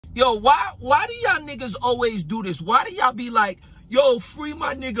Yo, why do y'all niggas always do this? Why do y'all be like, yo, free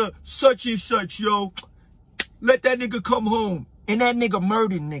my nigga such and such, yo. Let that nigga come home. And that nigga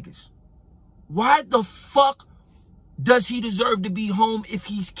murdered niggas. Why the fuck does he deserve to be home if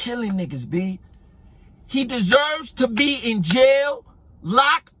he's killing niggas, B? He deserves to be in jail,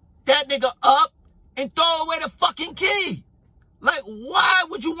 lock that nigga up, and throw away the fucking key. Like, why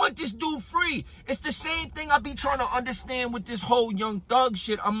would you want this dude free? It's the same thing I be trying to understand with this whole Young Thug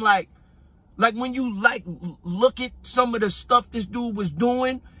shit. I'm like when you look at some of the stuff this dude was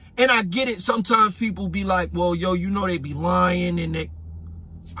doing, and I get it, sometimes people be like, well, yo, you know they be lying, and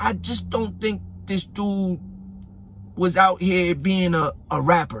I just don't think this dude was out here being a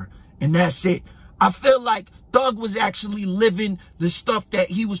rapper, and that's it. I feel like Thug was actually living the stuff that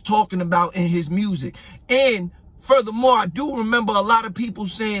he was talking about in his music. And furthermore, I do remember a lot of people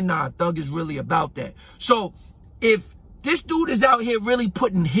saying, nah, Thug is really about that. So if this dude is out here really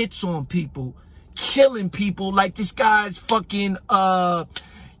putting hits on people, killing people, like this guy's fucking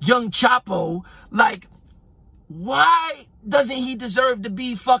Young Chapo, like, why doesn't he deserve to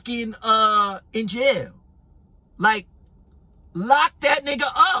be fucking in jail? Like, lock that nigga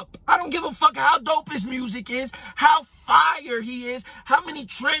up. I don't give a fuck how dope his music is, how fire he is, how many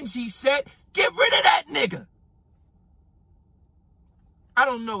trends he set. Get rid of that nigga. I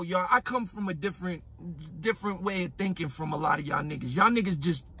don't know, y'all. I come from a different way of thinking from a lot of y'all niggas. Y'all niggas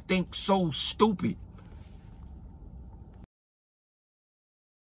just think so stupid.